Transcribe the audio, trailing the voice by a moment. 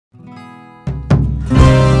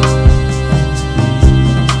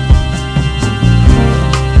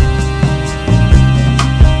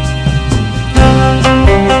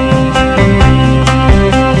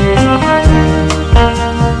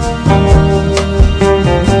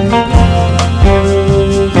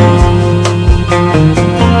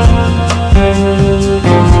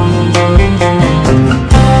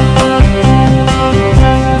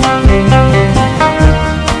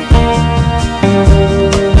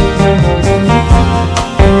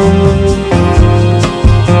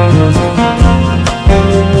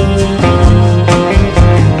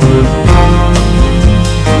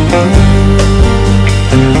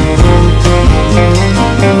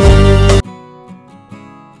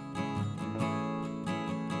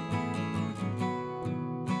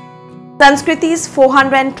Sanskriti's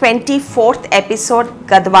 424th episode,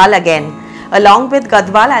 Gadwal again. Along with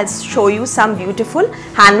Gadwal, I'll show you some beautiful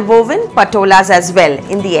hand-woven patolas as well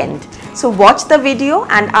in the end. So watch the video,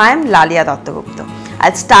 and I am Lalia Dattagupta.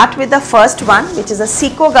 I'll start with the first one, which is a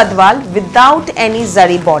SICO Gadwal without any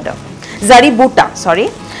zari border. Zari buta, sorry.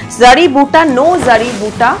 Zari buta, no zari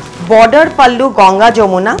buta, border pallu Ganga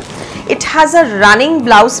Jamuna. It has a running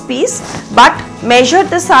blouse piece, but measure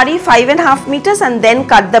the sari 5.5 meters and then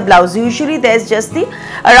cut the blouse. Usually there's just the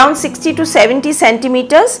around 60 to 70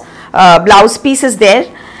 centimeters blouse piece is there.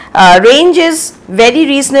 Range is very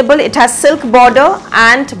reasonable. It has silk border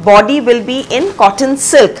and body will be in cotton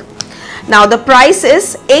silk. Now the price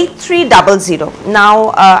is 8300. Now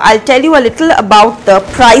I'll tell you a little about the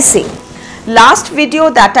pricing. Last video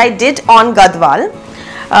that I did on Gadwal,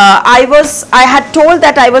 I had told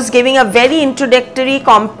that I was giving a very introductory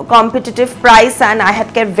competitive price and I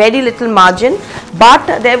had kept very little margin,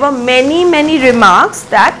 but there were many remarks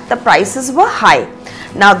that the prices were high.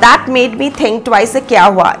 Now that made me think twice कि क्या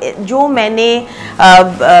हुआ जो मैंने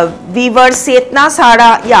Weaver से इतना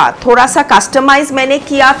सारा या थोड़ा सा कस्टमाइज मैंने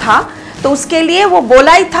किया था, तो उसके लिए वो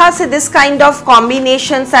बोला ही था से this kind of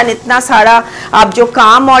combinations and इतना सारा आप जो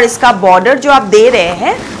काम और इसका बॉर्डर जो आप दे रहे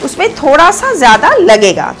हैं उसमें थोड़ा सा ज़्यादा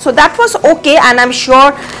लगेगा. So that was okay and I am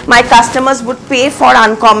sure my customers would पे for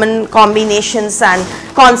uncommon combinations and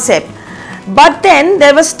concept. But then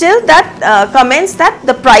there was still that comments that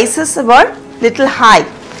the prices were little high.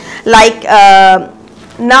 Like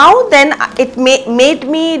now then it made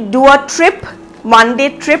me do a trip,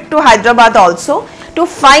 one-day trip to Hyderabad also to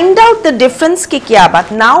find out the difference ki kya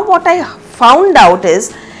baat. Now what I found out is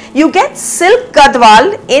you get silk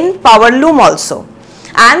gadwal in power loom also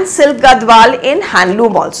and silk gadwal in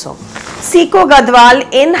handloom also. SICO gadwal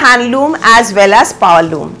in handloom as well as power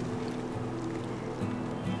loom.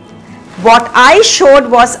 What I showed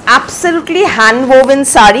was absolutely hand woven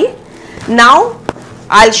sari. Now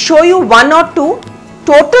I'll show you one or two.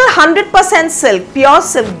 Total 100% silk, pure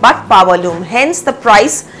silk but power loom. Hence the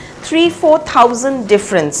price 3,000–4,000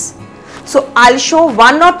 difference. So I'll show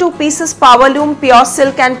one or two pieces power loom, pure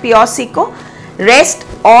silk and pure SICO. Rest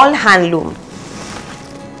all hand loom.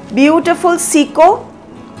 Beautiful SICO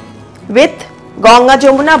with Ganga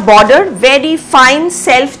Jamuna border. Very fine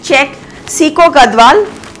self check SICO Gadwal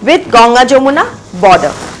with Ganga Jamuna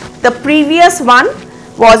border. The previous one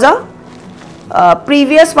was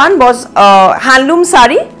handloom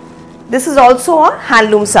sari. This is also a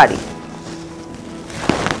handloom sari.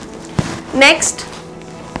 Next,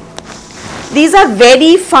 these are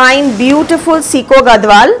very fine, beautiful SICO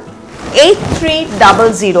Gadwal,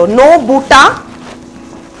 8300. No buta,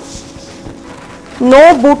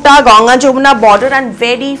 Ganga Jamuna border and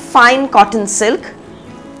very fine cotton silk.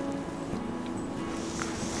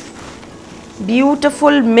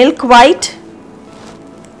 Beautiful milk white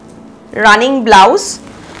running blouse.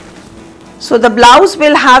 So the blouse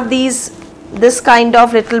will have this kind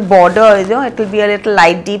of little border, you know, it will be a little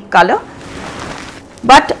light deep color.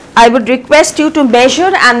 But I would request you to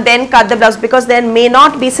measure and then cut the blouse, because there may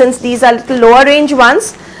not be, since these are little lower range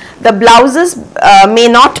ones, the blouses may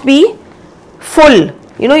not be full.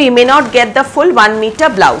 You know, you may not get the full 1 meter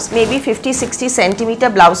blouse, maybe 50–60 centimeter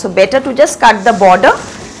blouse. So better to just cut the border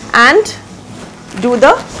and do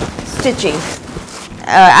the stitching,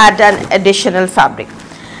 add an additional fabric.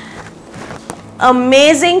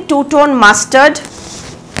 Amazing two-tone mustard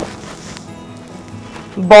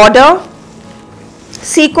border,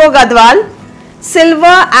 SICO Gadwal,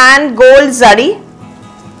 silver and gold zari,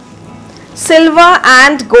 silver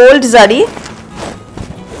and gold zari.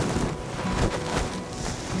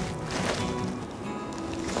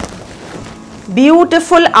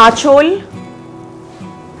 Beautiful achol.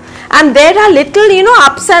 And there are little, you know,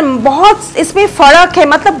 ups and बहुत इसमें फ़र्क है,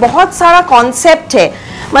 मतलब बहुत सारा concept है.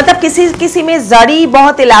 मतलब किसी में जरी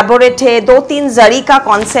बहुत इलेबोरेट है, 2–3 जरी का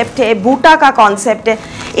कॉन्सेप्ट है, बूटा का कॉन्सेप्ट है.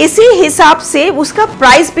 इसी हिसाब से उसका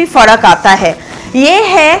प्राइस भी फ़र्क आता है. ये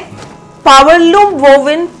है powerloom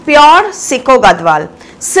woven pure SICO Gadwal.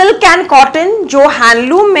 Silk and cotton जो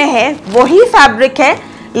हैंडलूम में है वही फैब्रिक है,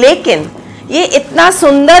 लेकिन ये इतना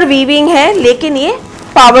सुंदर वीविंग है, लेकिन ये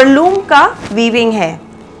पावरलूम का वीविंग है.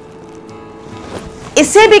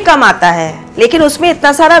 इससे भी कम आता है, लेकिन उसमें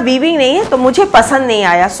इतना सारा वीविंग नहीं है, तो मुझे पसंद नहीं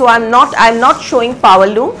आया. सो I am not showing power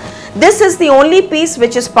loom. This is the only piece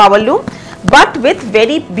which is power loom, but with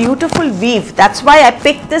very beautiful weave. That's why I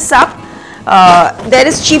pick this up. There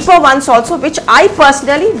is cheaper once also which I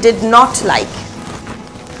personally did not like.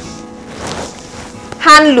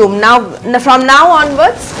 Handloom. Now from now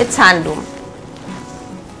onwards it's handloom.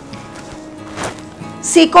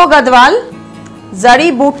 SICO Gadwal,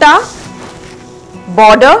 zari Buta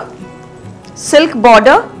border, silk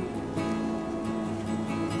border,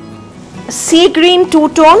 sea green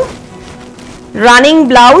two-tone, running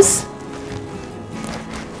blouse।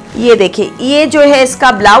 ये देखिए, ये जो है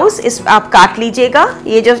इसका blouse, इस आप काट लीजिएगा,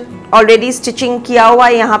 ये जो ऑलरेडी स्टिचिंग किया हुआ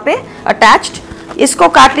है यहाँ पे अटैच्ड, इसको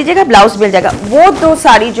काट लीजिएगा, ब्लाउज मिल जाएगा। वो दो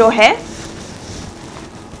साड़ी जो है,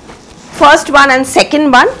 first one and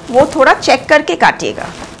second one, वो थोड़ा चेक करके काटिएगा,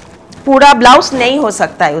 पूरा ब्लाउज नहीं हो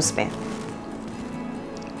सकता है उसमें।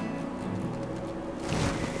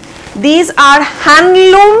 These are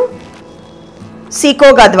handloom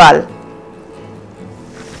Seiko Gadwal.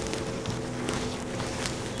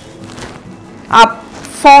 आप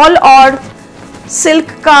फॉल और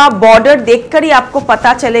सिल्क का बॉर्डर देखकर ही आपको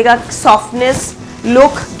पता चलेगा, सॉफ्टनेस,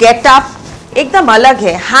 लुक, गेटअप एकदम अलग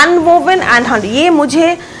है। हैंड वोवन एंड हैंड, ये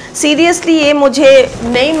मुझे सीरियसली ये मुझे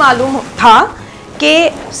नहीं मालूम था कि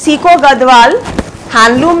सीको गदवाल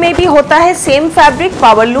हैंडलूम में भी होता है, सेम फैब्रिक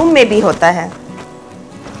पावरलूम में भी होता है।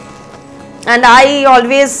 And I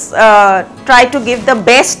always try to give the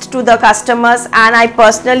best to the customers, and I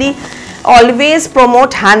personally always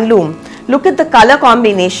promote handloom. Look at the color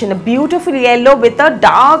combination, a beautiful yellow with a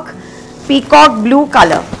dark peacock blue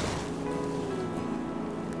color.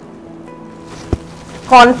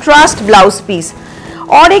 Contrast blouse piece.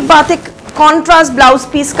 और एक बात है, contrast blouse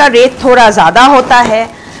piece का rate थोड़ा ज़्यादा होता है,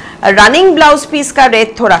 running blouse piece का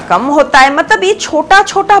रेट थोड़ा कम होता है। मतलब ये छोटा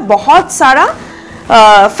छोटा बहुत सारा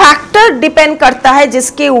फैक्टर डिपेंड करता है,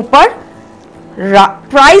 जिसके ऊपर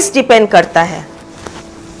प्राइस डिपेंड करता है।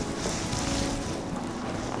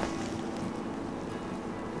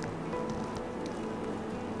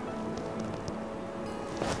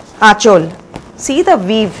 आंचल, सी द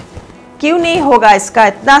वीव, क्यों नहीं होगा इसका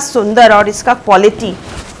इतना सुंदर और इसका quality.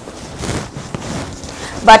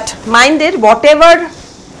 But minded, what ever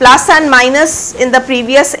plus and minus in the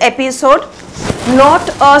previous episode, not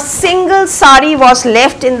a single sari was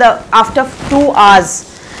left in the after 2 hours.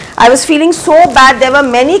 I was feeling so bad. There were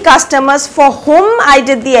many customers for whom I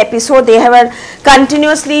did the episode. They were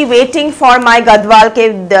continuously waiting for my gadwal ke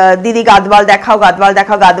didi gadwal dekhao, gadwal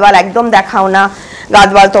dekhao, gadwal ekdom dekhao na,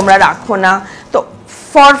 gadwal tomra rakho na. So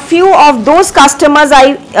for few of those customers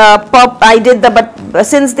I did the, but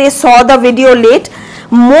since they saw the video late,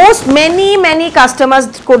 many customers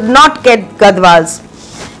could not get gadwals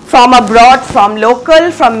from abroad, from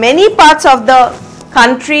local, from many parts of the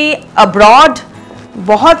country, abroad।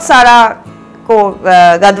 बहुत सारा को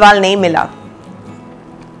गदवाल नहीं मिला।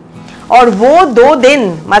 और वो 2 दिन,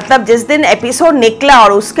 मतलब जिस दिन एपिसोड निकला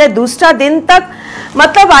और उसके दूसरा दिन तक,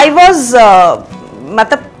 मतलब I was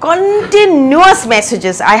मतलब continuous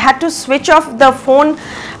messages. I had to switch off the phone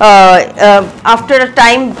after a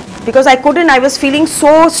time because I couldn't, I was feeling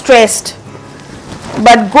so stressed.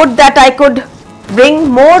 But good that I could bring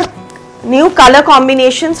more new color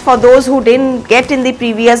combinations for those who didn't get in the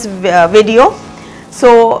previous video.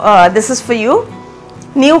 So this is for you.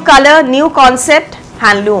 New color, new concept,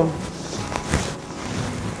 handloom.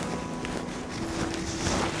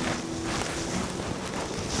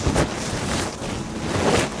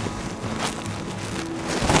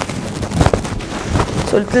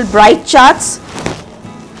 So little bright charts,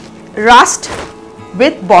 rust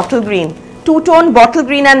with bottle green, two-tone bottle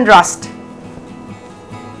green and rust.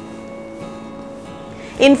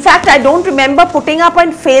 In fact, I don't remember putting up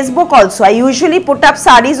on Facebook also. I usually put up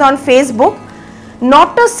sarees on Facebook.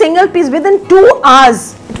 Not a single piece, within 2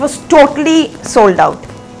 hours, it was totally sold out.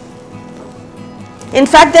 In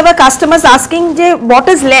fact, there were customers asking, what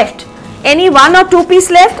is left? Any 1 or 2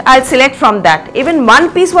 piece left, I'll select from that. Even 1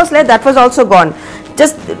 piece was left, that was also gone.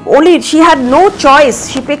 Just only, she had no choice,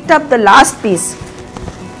 she picked up the last piece.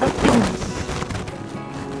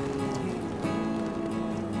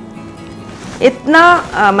 Itna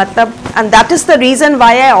matlab, and that is the reason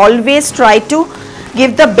why I always try to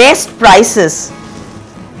give the best prices.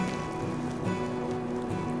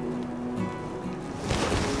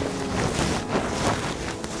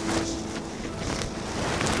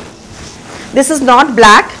 This is not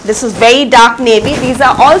black, this is very dark navy. These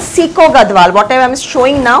are all SICO Gadwal. Whatever I am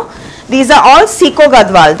showing now, these are all SICO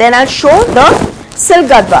Gadwal. Then I'll show the silk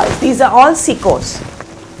Gadwal. These are all SICOs.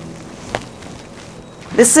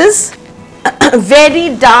 This is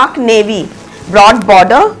very dark navy, broad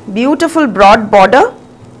border, beautiful broad border,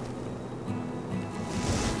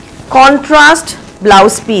 contrast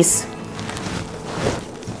blouse piece,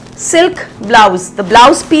 silk blouse. The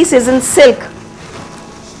blouse piece is in silk.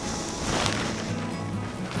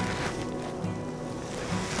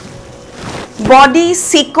 Body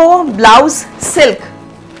SICO, blouse silk,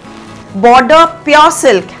 border pure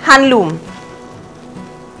silk, handloom.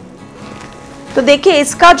 तो देखिए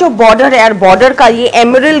इसका जो border है, border का ये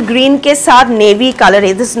emerald green के साथ navy colour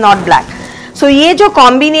है, दिस नॉट ब्लैक। सो ये जो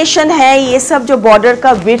कॉम्बिनेशन है, ये सब जो बॉर्डर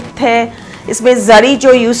का विड्थ है, इसमें जरी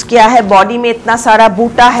जो यूज किया है, बॉडी में इतना सारा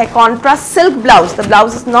बूटा है, contrast silk blouse, the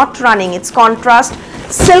blouse is not running, it's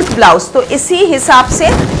contrast silk blouse. तो इसी हिसाब से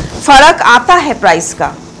फर्क आता है प्राइस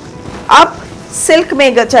का। अब सिल्क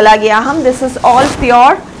में चला गया हम, this is all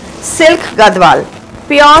pure silk Gadwal,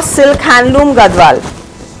 pure silk handloom Gadwal.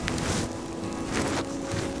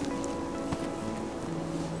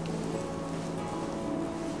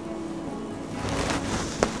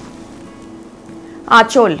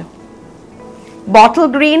 Aanchal bottle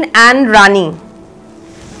green and Rani,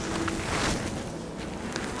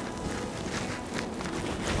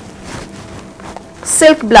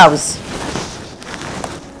 silk blouse,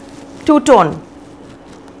 to tone,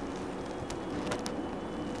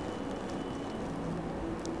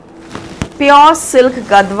 pure silk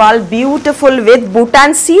Gadwal, beautiful with Buta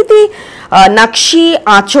and C the नक्शी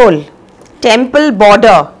Aanchal, temple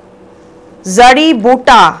border, zari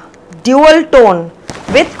Buta, dual tone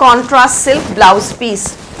with contrast silk blouse piece.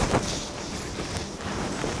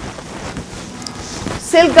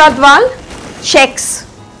 Silk gadwal checks,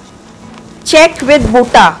 check with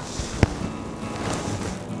butta.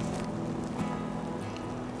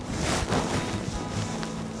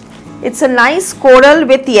 It's a nice coral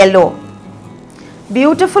with yellow,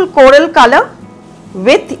 beautiful coral color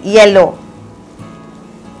with yellow.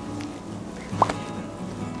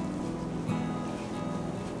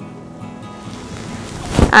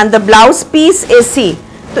 And the blouse piece AC.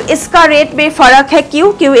 तो इसका rate में फर्क है,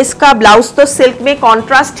 क्यों? क्यों इसका blouse तो silk में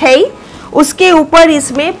कॉन्ट्रास्ट है ही, उसके ऊपर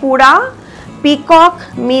इसमें पूरा पीकॉक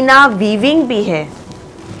मीना वीविंग भी है।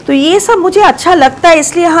 तो ये सब मुझे अच्छा लगता है,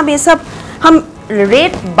 इसलिए हम ये सब हम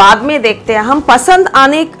रेट बाद में देखते हैं। हम पसंद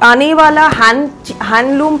आने वाला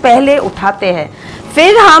हैंडलूम पहले उठाते हैं,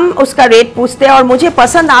 फिर हम उसका रेट पूछते हैं, और मुझे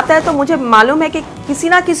पसंद आता है तो मुझे मालूम है कि किसी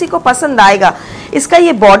ना किसी को पसंद आएगा। इसका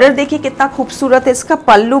ये बॉर्डर देखिए कितना खूबसूरत है, इसका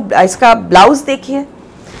पल्लू, इसका ब्लाउज देखिए,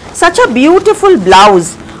 सच अ ब्यूटीफुल ब्लाउज।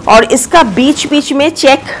 और इसका बीच बीच में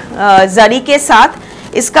चेक जरी के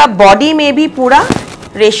साथ इसका बॉडी में भी पूरा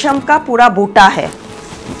रेशम का पूरा बूटा है।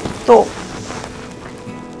 तो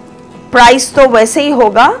प्राइस तो वैसे ही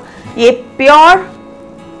होगा। ये प्योर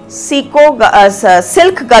सीको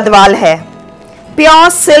सिल्क गदवाल है, pure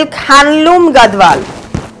silk handloom Gadwal,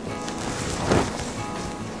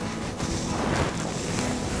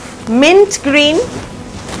 mint green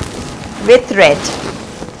with red,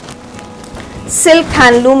 silk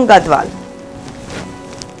handloom gadwal,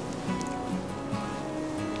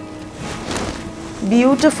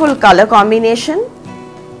 beautiful color combination,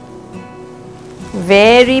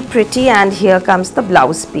 very pretty, and here comes the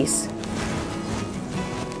blouse piece.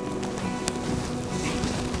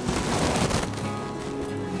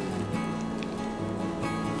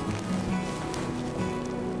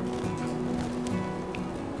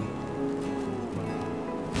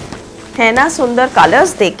 है ना सुंदर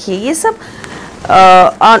कलर्स, देखिए ये सब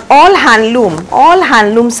all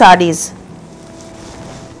handloom saris.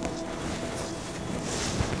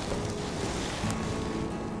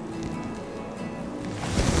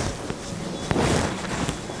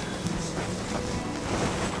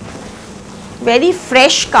 Very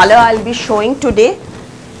fresh color I'll be showing today.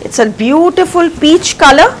 It's a beautiful peach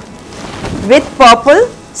color with purple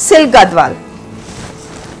silk gadwal.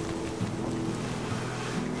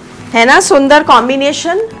 है ना सुंदर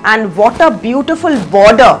combination, and what a beautiful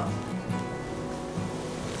border.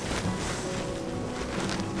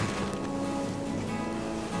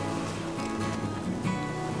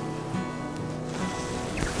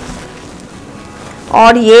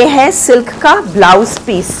 और ये है सिल्क का ब्लाउज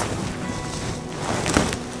पीस।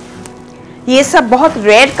 ये सब बहुत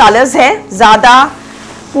रेड कलर्स है, ज्यादा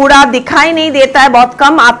पूरा दिखाई नहीं देता है, बहुत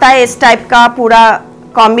कम आता है इस टाइप का पूरा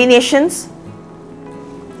कॉम्बिनेशंस।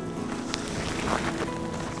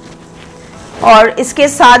 और इसके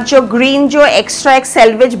साथ जो ग्रीन जो एक्स्ट्रा एक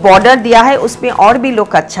सेल्वेज बॉर्डर दिया है, उसमें और भी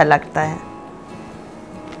लुक अच्छा लगता है।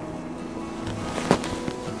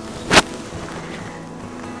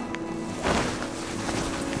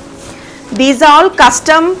 These are all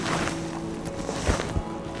custom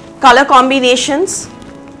color combinations.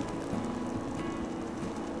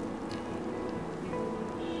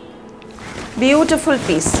 Beautiful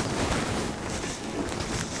piece.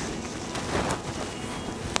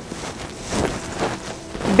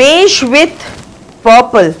 Beige with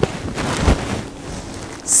purple,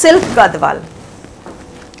 silk gadwal,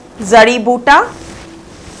 zari boota.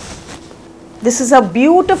 This is a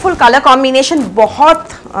beautiful color combination, बहुत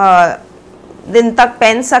दिन तक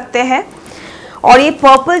पहन सकते हैं। और ये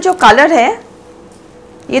पर्पल जो कलर है,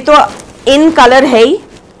 ये तो इन कलर है ही।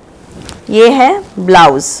 ये है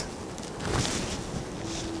blouse.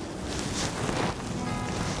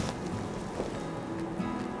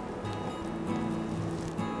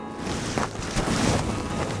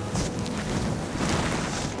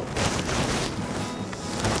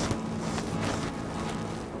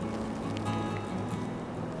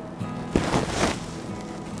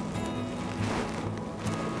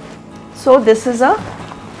 So this is a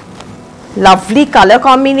lovely color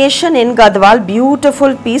combination in Gadwal.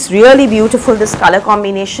 Beautiful piece, really beautiful this color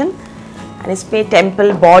combination. And इसमें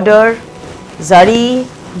temple border, zari,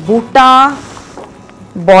 buta,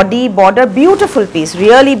 body border. Beautiful piece,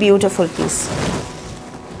 really beautiful piece.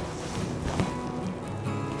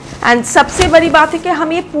 And सबसे बड़ी बात है कि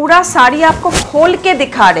हम ये पूरा साड़ी आपको खोल के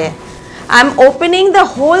दिखा रहे हैं. I am opening the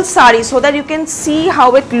whole sari so that you can see how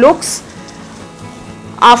it looks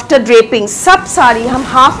after draping. सब साड़ी हम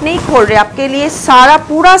हाफ नहीं खोल रहे, आपके लिए सारा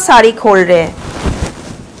पूरा साड़ी खोल रहे हैं.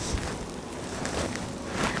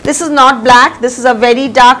 This is not black, this is a very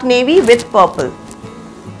dark navy with purple.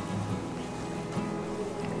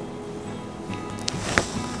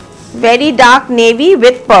 Very dark navy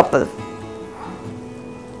with purple.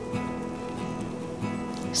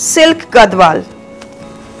 Silk Gadwal.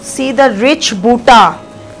 See the rich buta,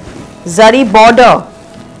 zari border.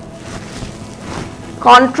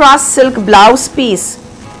 Contrast silk blouse piece.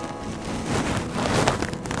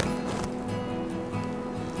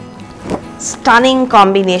 Stunning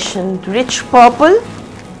combination, rich purple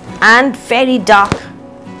and very dark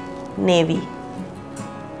navy.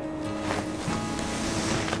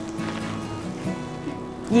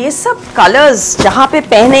 ये सब colours जहां पे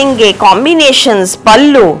पहनेंगे, combinations,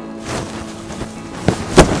 pallu.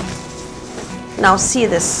 Now see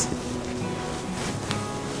this.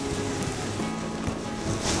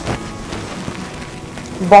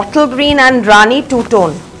 Bottle green and Rani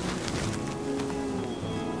two-tone.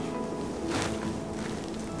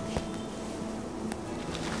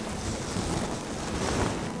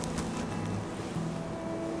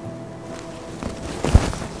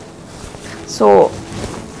 So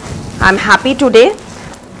I'm happy today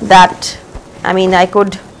that I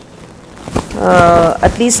could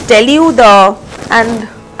at least tell you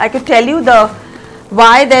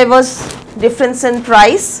why there was difference in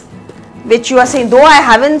price, which you are saying, though I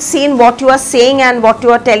haven't seen what you are saying and what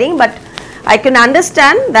you are telling, but I can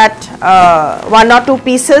understand that one or two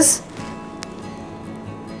pieces,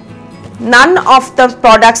 none of the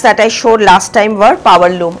products that I showed last time were power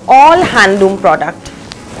loom, all handloom product.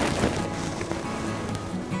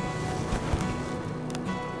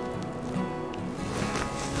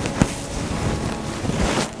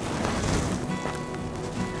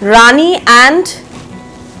 Rani and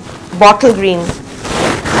bottle green.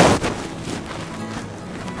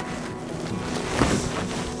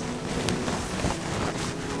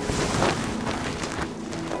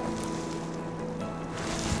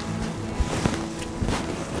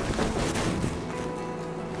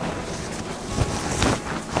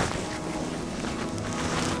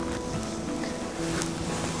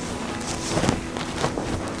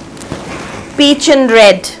 Peach and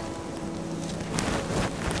red,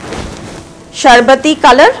 sharbati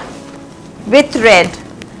color with red,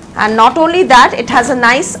 and not only that, it has a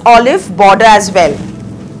nice olive border as well.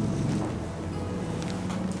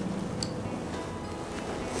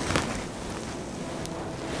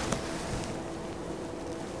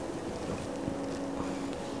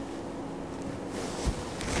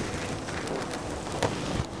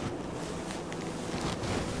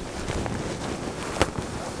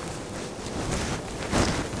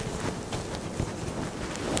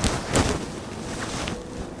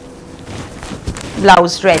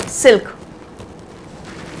 Blouse red, silk.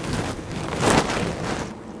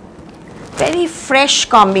 Very fresh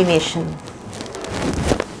combination.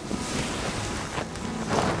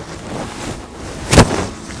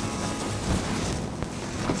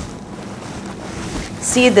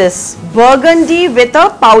 See this, burgundy with a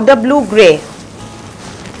powder blue grey.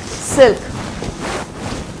 Silk.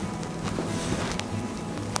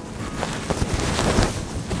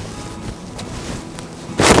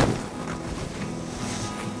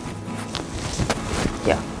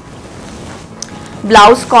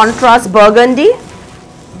 Blouse contrast burgundy,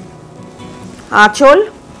 aanchol,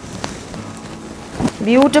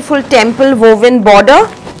 beautiful temple woven border,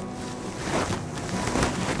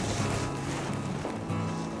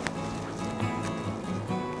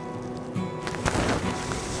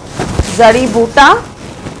 zari buta,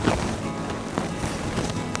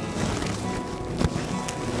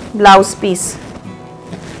 blouse piece.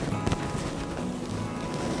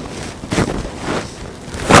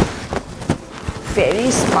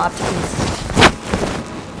 Very smart piece.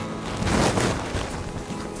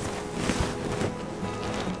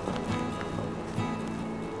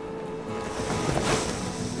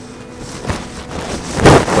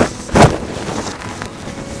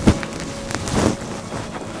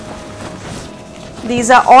 These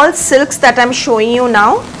are all silks that I'm showing you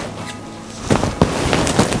now.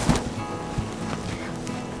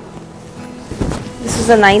 This is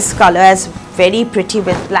a nice color, as very pretty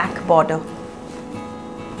with black border.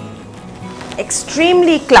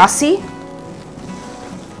 Extremely classy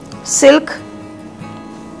silk.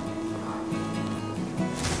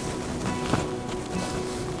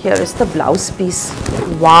 Here is the blouse piece.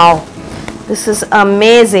 Wow, this is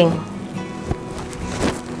amazing.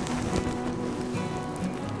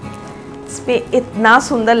 इस पे इतना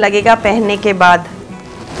सुंदर लगेगा पहनने के बाद.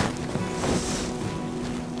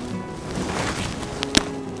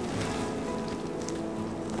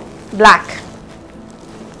 Black.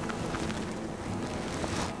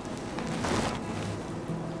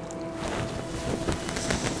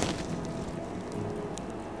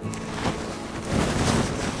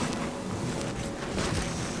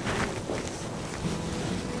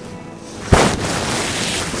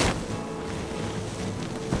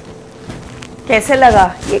 कैसे लगा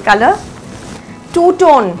ये colour? To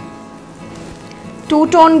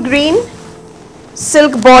tone green,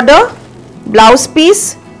 silk border, blouse piece,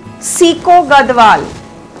 Seiko Gadwal,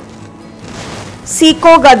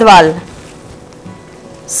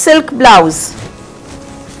 silk blouse.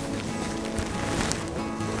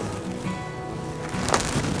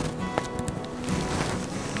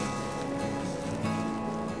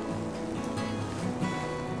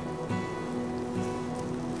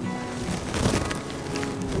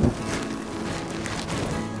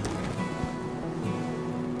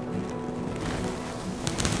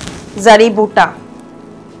 Zari Buta,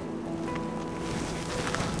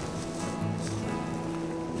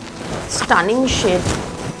 stunning shade,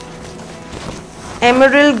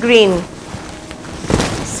 emerald green,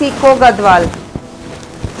 SICO Gadwal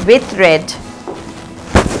with red.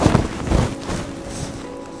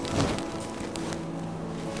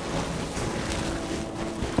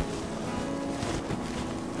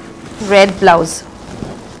 Red blouse.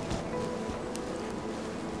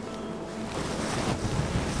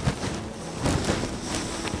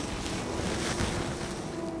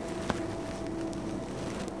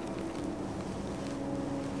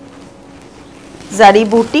 Zari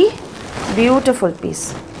booty, beautiful piece.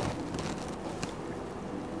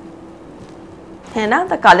 है ना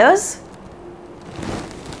the colors?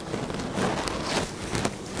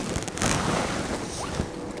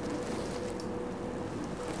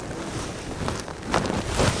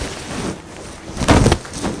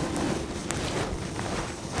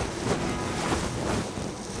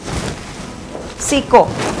 SICO,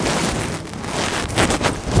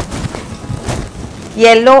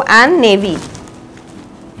 yellow and navy.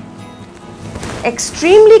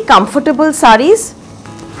 Extremely comfortable sarees,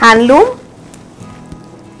 handloom,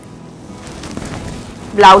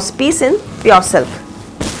 blouse piece in pure silk.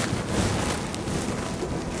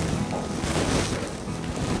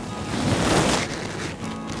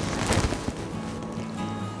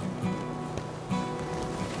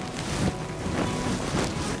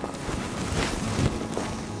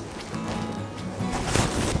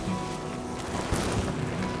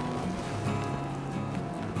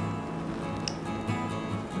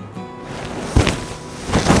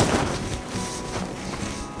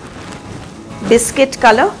 Biscuit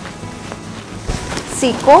color,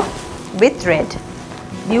 SICO with red.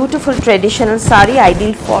 Beautiful traditional sari,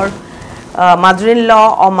 ideal for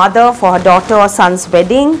mother-in-law or mother, for her daughter or son's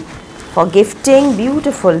wedding, for gifting.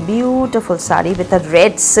 Beautiful, beautiful sari with a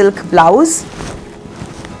red silk blouse.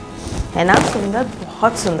 है ना सुंदर,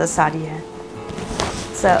 बहुत सुंदर साड़ी है.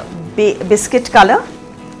 It's a biscuit color.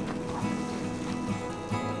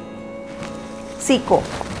 SICO,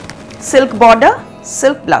 silk border,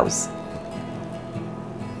 silk blouse.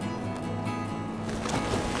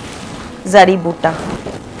 Zari boota.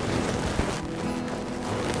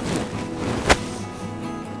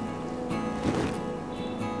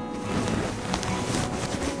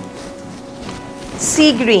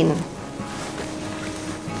 Sea green,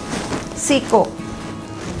 SICO.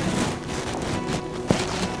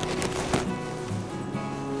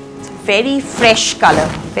 Very fresh color,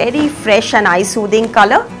 very fresh and eye soothing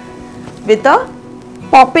color with a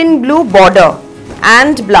pop-in blue border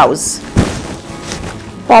and blouse.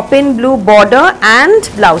 Pop-in blue border and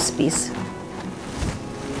blouse piece.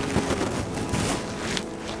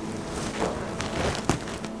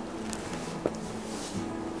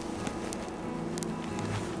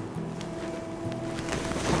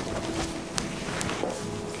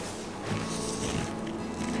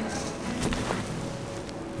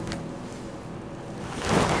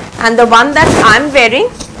 And the one that I'm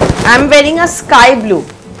wearing a sky blue.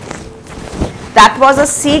 That was a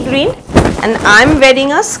sea green and I'm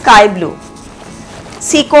wearing a sky blue.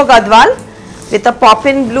 SICO Gadwal with a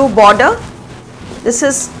pop-in blue border. This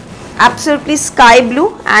is absolutely sky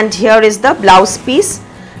blue and here is the blouse piece.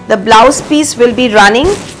 The blouse piece will be running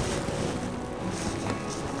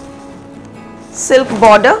silk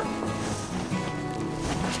border.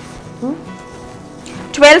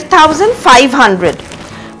 12,500.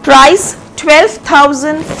 Price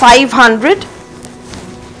 12,500.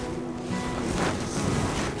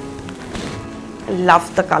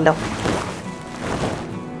 Love the color.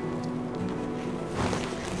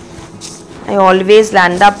 I always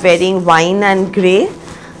land up wearing wine and grey,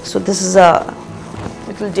 so this is a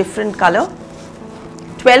little different color.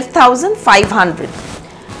 12,500.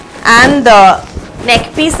 And the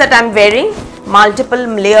neck piece that I am wearing, multiple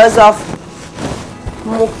layers of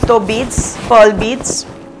mukto beads, pearl beads.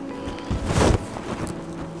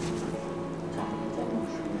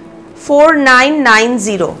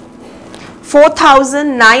 4,990.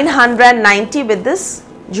 4,990 with this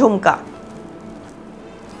jhumka.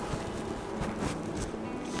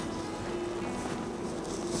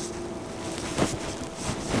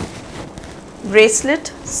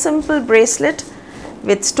 Bracelet, simple bracelet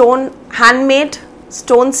with stone, handmade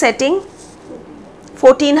stone setting.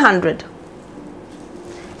 1,400.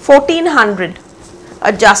 1,400.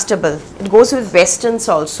 Adjustable. It goes with westerns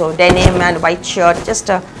also, denim and white shirt, just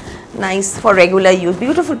a nice for regular use.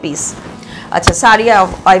 Beautiful piece. Acha, sari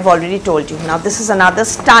I've already told you. Now this is another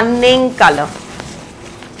stunning color.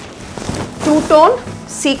 Two-tone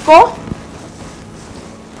SICO.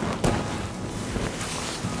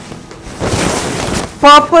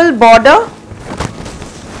 Purple border.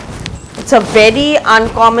 It's a very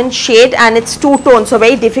uncommon shade and it's two-tone, so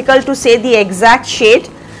very difficult to say the exact shade.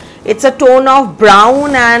 It's a tone of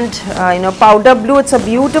brown and powder blue. It's a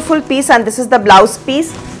beautiful piece and this is the blouse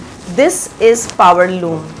piece. This is power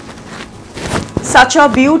loom. Such a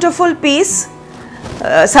beautiful piece,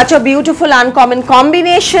 such a beautiful uncommon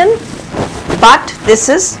combination, but this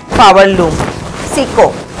is power loom,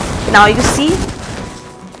 SICO. Now you see,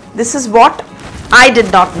 this is what I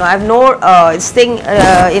did not know. I have no thing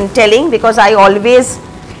in telling, because I always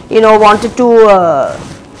wanted to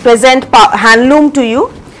present handloom to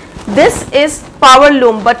you. This is power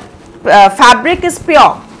loom, but fabric is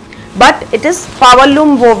pure, but it is power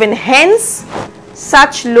loom woven, hence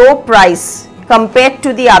such low price compared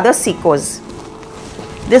to the other SICOs.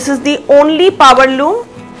 This is the only power loom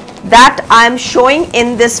that I am showing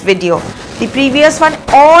in this video. The previous one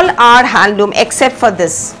all are handloom except for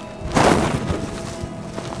this.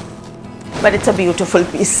 But it's a beautiful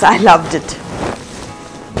piece. I loved it.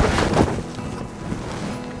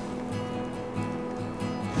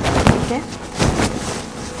 Okay.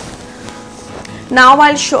 Now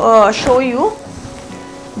I'll show you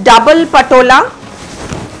double patola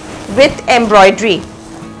with embroidery.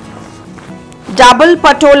 Double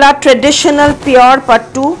patola traditional pure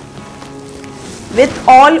pattu with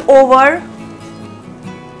all over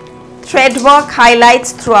thread work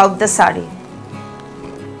highlights throughout the sari.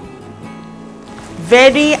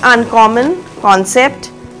 Very uncommon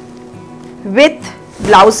concept with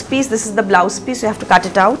blouse piece. This is the blouse piece, you have to cut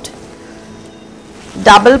it out.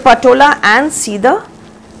 Double patola and see the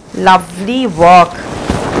lovely work.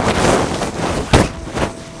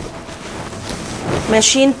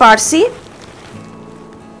 Machine Parsi.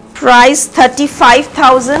 Price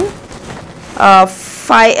 35,000.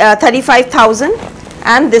 35,000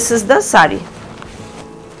 and this is the sari.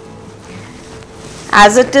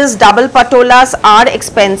 As it is, double patolas are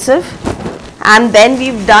expensive and then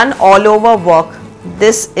we've done all over work.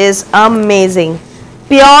 This is amazing.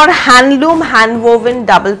 Pure handloom hand woven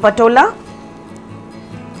double patola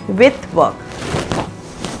with work.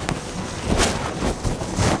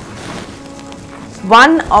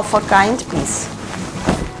 One of a kind piece.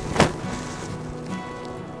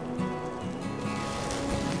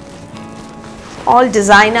 All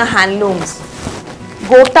designer handlooms.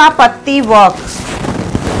 Gota patti work.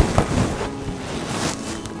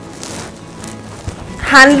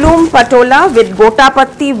 Handloom patola with gota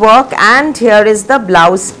patti work, and here is the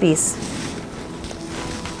blouse piece.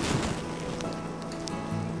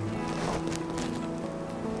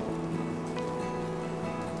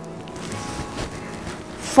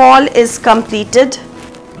 Fall is completed.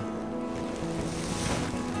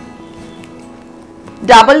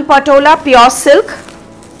 Double patola pure silk.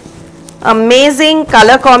 Amazing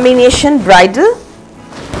color combination, bridal.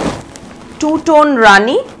 Two-tone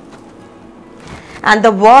rani. And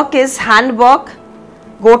the work is hand work,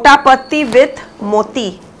 gota patti with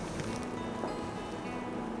moti.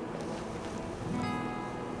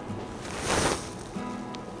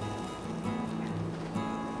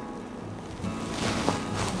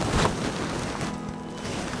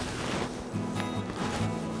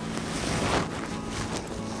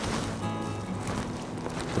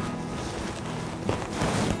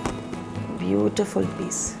 Beautiful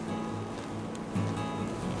piece.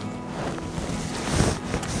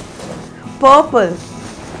 Purple.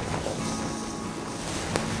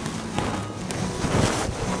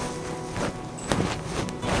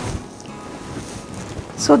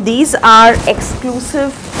 So these are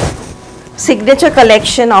exclusive signature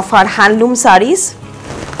collection of our handloom saris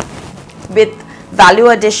with value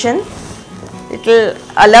addition. Little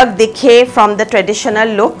alag dikhe from the traditional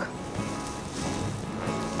look.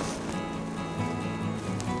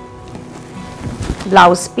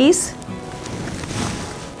 Blouse piece.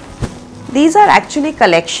 These are actually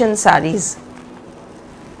collection saris.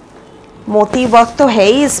 मोती work तो है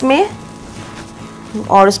ही इसमें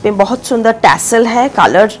और इसमें बहुत सुंदर tassel है.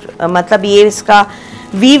 Colour मतलब ये इसका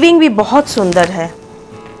वीविंग भी बहुत सुंदर है.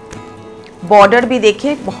 बॉर्डर भी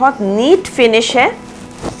देखिए बहुत नीट फिनिश है.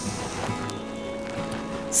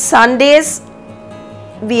 Sundays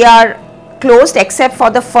we are closed except for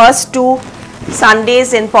the first 2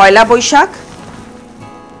 Sundays in Poila Boishakh.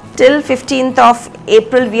 Till 15th of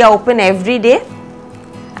April we are open every day,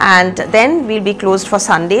 and then we'll be closed for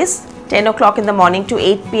Sundays 10 o'clock in the morning to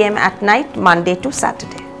 8 p.m. at night, Monday to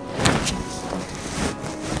Saturday.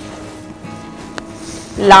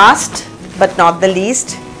 Last but not the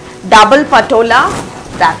least, double patola,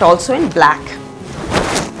 that also in black.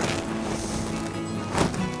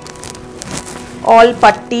 All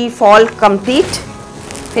patti fall complete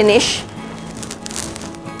finish.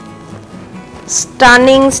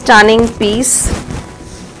 Stunning piece.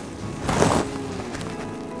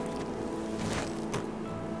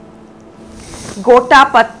 Gota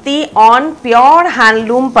patti on pure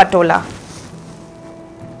handloom patola.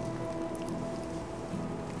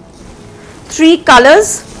 3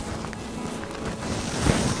 colors.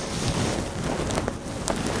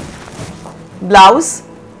 Blouse.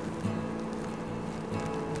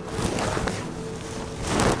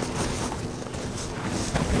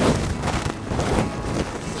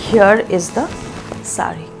 Here is the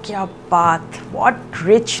sari. Kya baat, what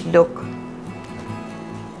rich look.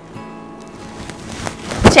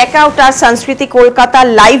 Check out our Sanskriti Kolkata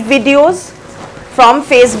live videos from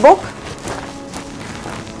Facebook.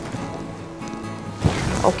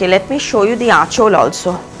 Okay, let me show you the aanchol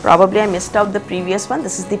also. Probably I missed out the previous one.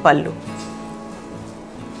 This is the pallu.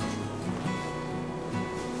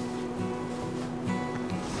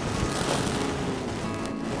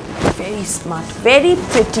 Very smart, very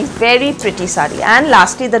pretty sari. And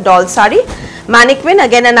lastly the doll sari, mannequin,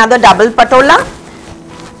 again another double patola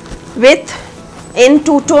with in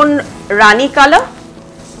two-tone rani color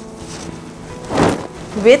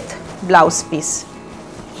with blouse piece.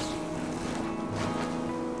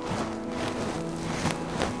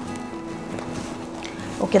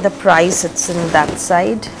 Okay, the price, it's in that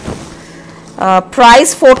side.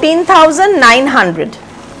 Price 14,900.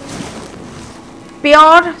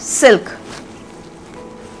 Pure silk.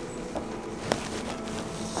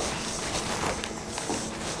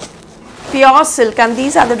 Pure silk, and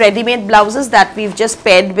these are the ready-made blouses that we've just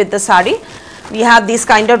paired with the sari. We have these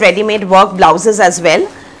kind of ready-made work blouses as well.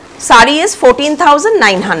 Sari is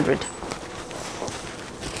 14,900.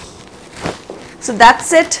 So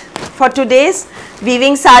that's it for today's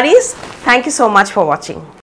weaving saris. Thank you so much for watching.